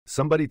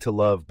Somebody to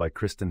Love by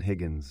Kristan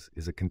Higgins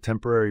is a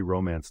contemporary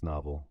romance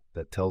novel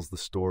that tells the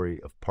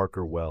story of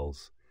Parker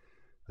Wells,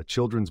 a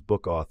children's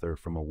book author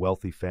from a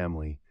wealthy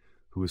family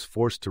who is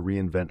forced to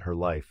reinvent her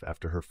life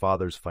after her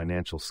father's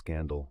financial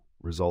scandal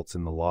results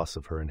in the loss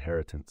of her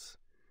inheritance.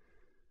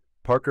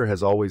 Parker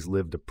has always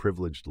lived a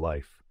privileged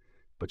life,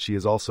 but she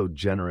is also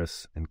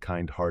generous and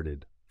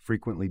kind-hearted,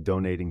 frequently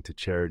donating to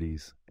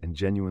charities and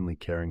genuinely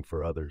caring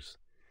for others.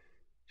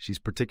 She's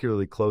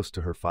particularly close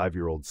to her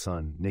 5-year-old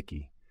son,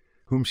 Nicky,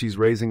 whom she's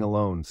raising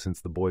alone since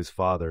the boy's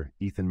father,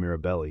 Ethan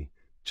Mirabelli,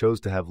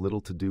 chose to have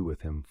little to do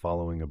with him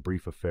following a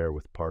brief affair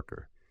with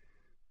Parker.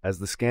 As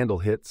the scandal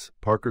hits,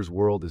 Parker's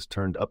world is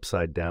turned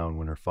upside down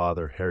when her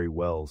father, Harry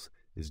Wells,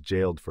 is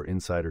jailed for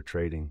insider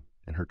trading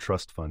and her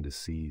trust fund is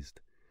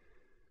seized.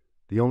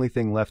 The only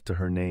thing left to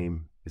her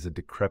name is a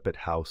decrepit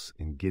house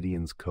in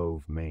Gideon's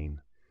Cove,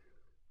 Maine,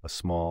 a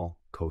small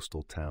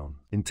coastal town.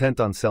 Intent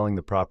on selling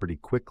the property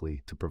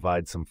quickly to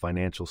provide some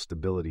financial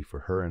stability for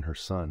her and her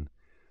son,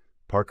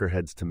 Parker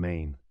heads to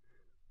Maine,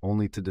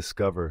 only to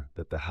discover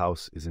that the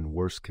house is in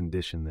worse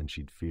condition than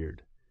she'd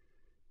feared.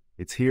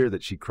 It's here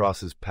that she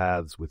crosses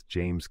paths with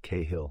James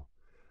Cahill,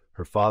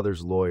 her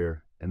father's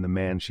lawyer and the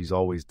man she's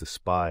always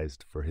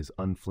despised for his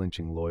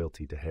unflinching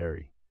loyalty to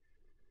Harry.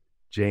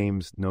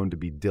 James, known to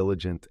be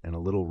diligent and a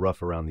little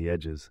rough around the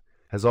edges,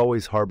 has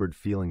always harbored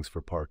feelings for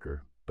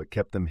Parker, but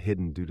kept them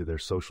hidden due to their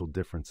social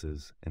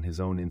differences and his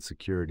own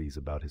insecurities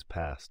about his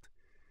past.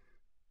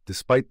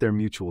 Despite their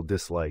mutual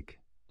dislike,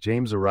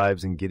 James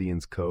arrives in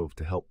Gideon's Cove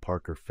to help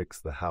Parker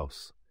fix the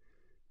house.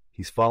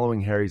 He's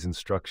following Harry's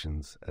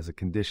instructions as a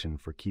condition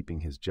for keeping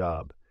his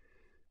job,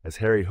 as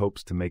Harry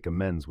hopes to make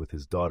amends with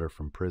his daughter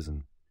from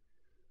prison.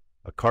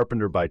 A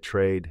carpenter by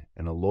trade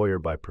and a lawyer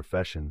by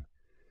profession,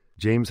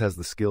 James has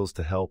the skills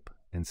to help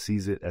and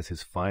sees it as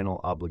his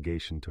final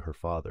obligation to her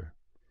father.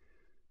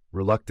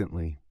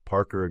 Reluctantly,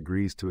 Parker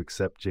agrees to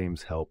accept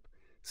James' help,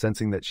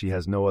 sensing that she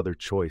has no other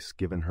choice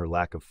given her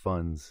lack of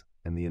funds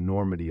and the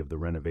enormity of the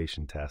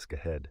renovation task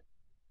ahead.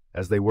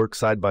 As they work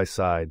side by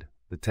side,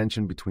 the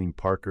tension between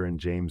Parker and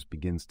James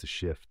begins to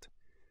shift.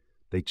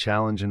 They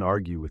challenge and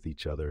argue with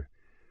each other,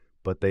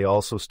 but they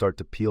also start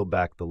to peel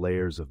back the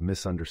layers of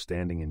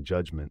misunderstanding and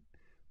judgment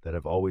that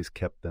have always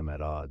kept them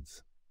at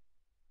odds.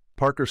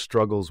 Parker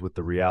struggles with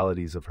the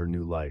realities of her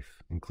new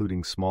life,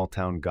 including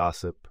small-town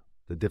gossip,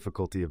 the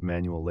difficulty of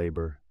manual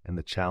labor, and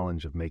the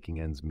challenge of making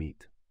ends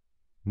meet.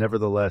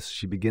 Nevertheless,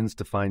 she begins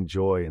to find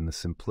joy in the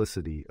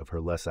simplicity of her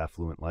less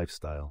affluent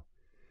lifestyle.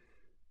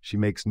 She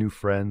makes new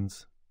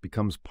friends,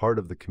 becomes part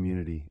of the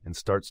community, and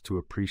starts to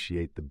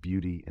appreciate the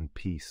beauty and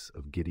peace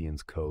of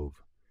Gideon's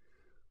Cove.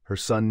 Her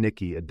son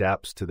Nicky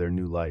adapts to their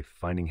new life,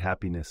 finding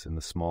happiness in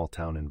the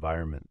small-town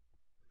environment.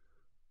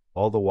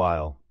 All the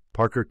while,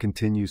 Parker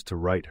continues to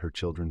write her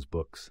children's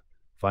books,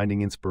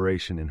 finding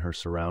inspiration in her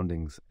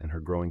surroundings and her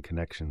growing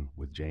connection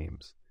with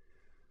James.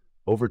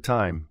 Over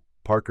time,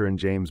 Parker and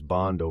James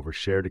bond over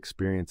shared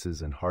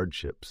experiences and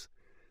hardships,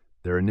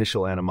 their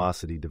initial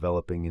animosity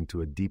developing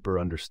into a deeper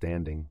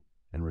understanding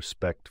and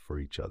respect for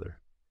each other.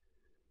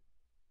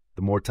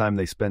 The more time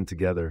they spend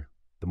together,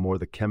 the more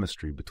the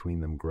chemistry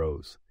between them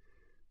grows.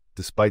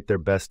 Despite their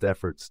best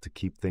efforts to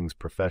keep things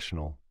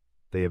professional,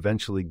 they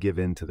eventually give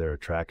in to their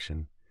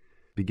attraction,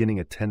 beginning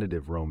a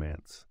tentative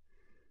romance.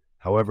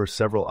 However,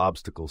 several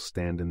obstacles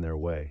stand in their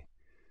way.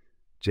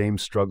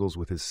 James struggles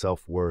with his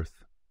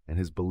self-worth and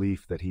his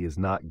belief that he is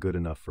not good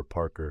enough for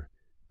Parker,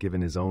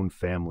 given his own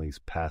family's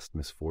past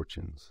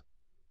misfortunes.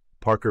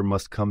 Parker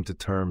must come to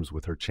terms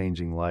with her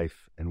changing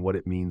life and what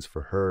it means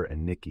for her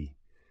and Nicky,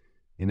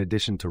 in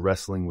addition to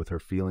wrestling with her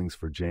feelings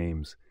for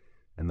James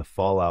and the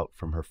fallout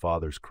from her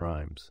father's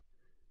crimes.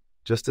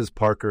 Just as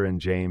Parker and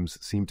James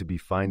seem to be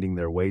finding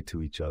their way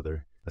to each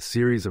other, a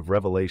series of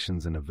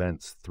revelations and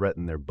events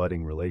threaten their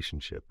budding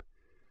relationship.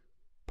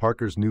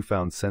 Parker's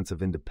newfound sense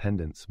of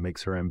independence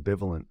makes her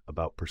ambivalent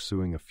about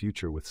pursuing a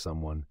future with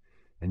someone,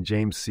 and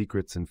James'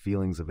 secrets and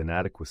feelings of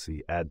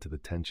inadequacy add to the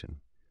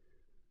tension.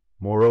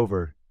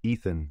 Moreover,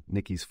 Ethan,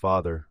 Nicky's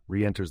father,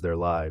 re-enters their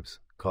lives,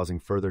 causing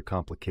further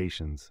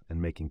complications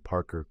and making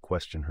Parker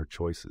question her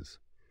choices.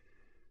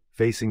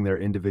 Facing their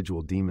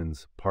individual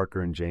demons,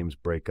 Parker and James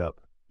break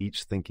up,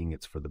 each thinking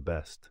it's for the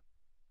best.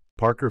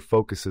 Parker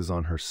focuses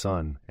on her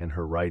son and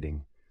her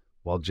writing,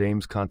 while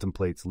James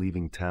contemplates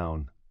leaving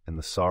town and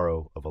the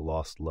sorrow of a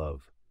lost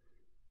love.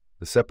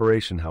 The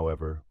separation,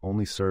 however,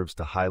 only serves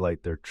to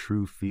highlight their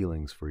true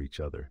feelings for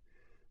each other,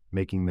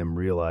 making them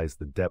realize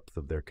the depth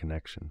of their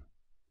connection.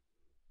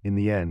 In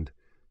the end,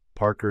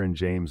 Parker and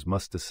James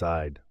must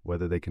decide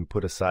whether they can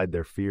put aside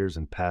their fears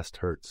and past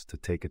hurts to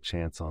take a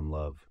chance on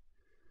love.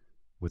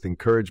 With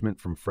encouragement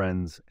from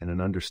friends and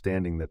an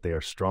understanding that they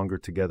are stronger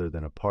together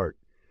than apart,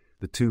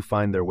 the two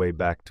find their way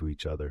back to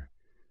each other.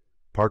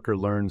 Parker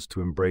learns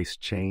to embrace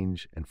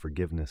change and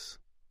forgiveness,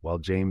 while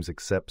James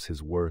accepts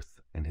his worth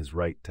and his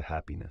right to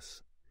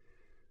happiness.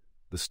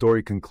 The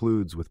story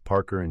concludes with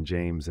Parker and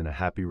James in a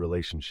happy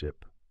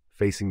relationship,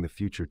 facing the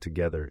future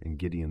together in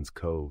Gideon's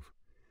Cove.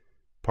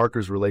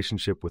 Parker's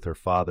relationship with her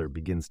father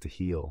begins to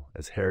heal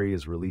as Harry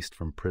is released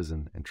from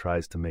prison and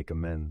tries to make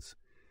amends.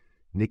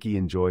 Nikki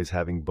enjoys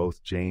having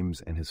both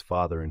James and his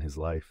father in his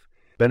life,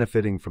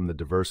 benefiting from the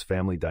diverse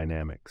family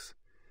dynamics.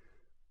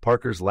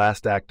 Parker's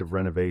last act of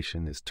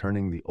renovation is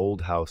turning the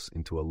old house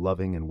into a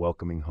loving and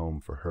welcoming home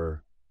for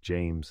her,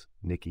 James,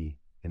 Nikki,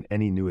 and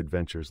any new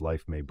adventures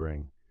life may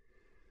bring.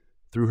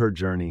 Through her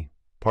journey,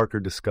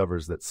 Parker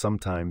discovers that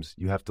sometimes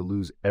you have to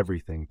lose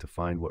everything to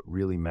find what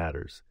really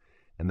matters,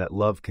 and that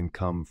love can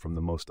come from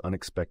the most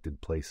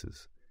unexpected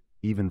places,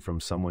 even from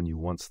someone you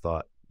once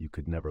thought you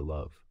could never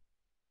love.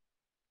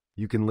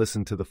 You can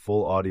listen to the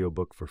full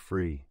audiobook for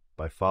free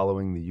by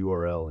following the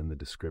URL in the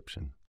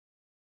description.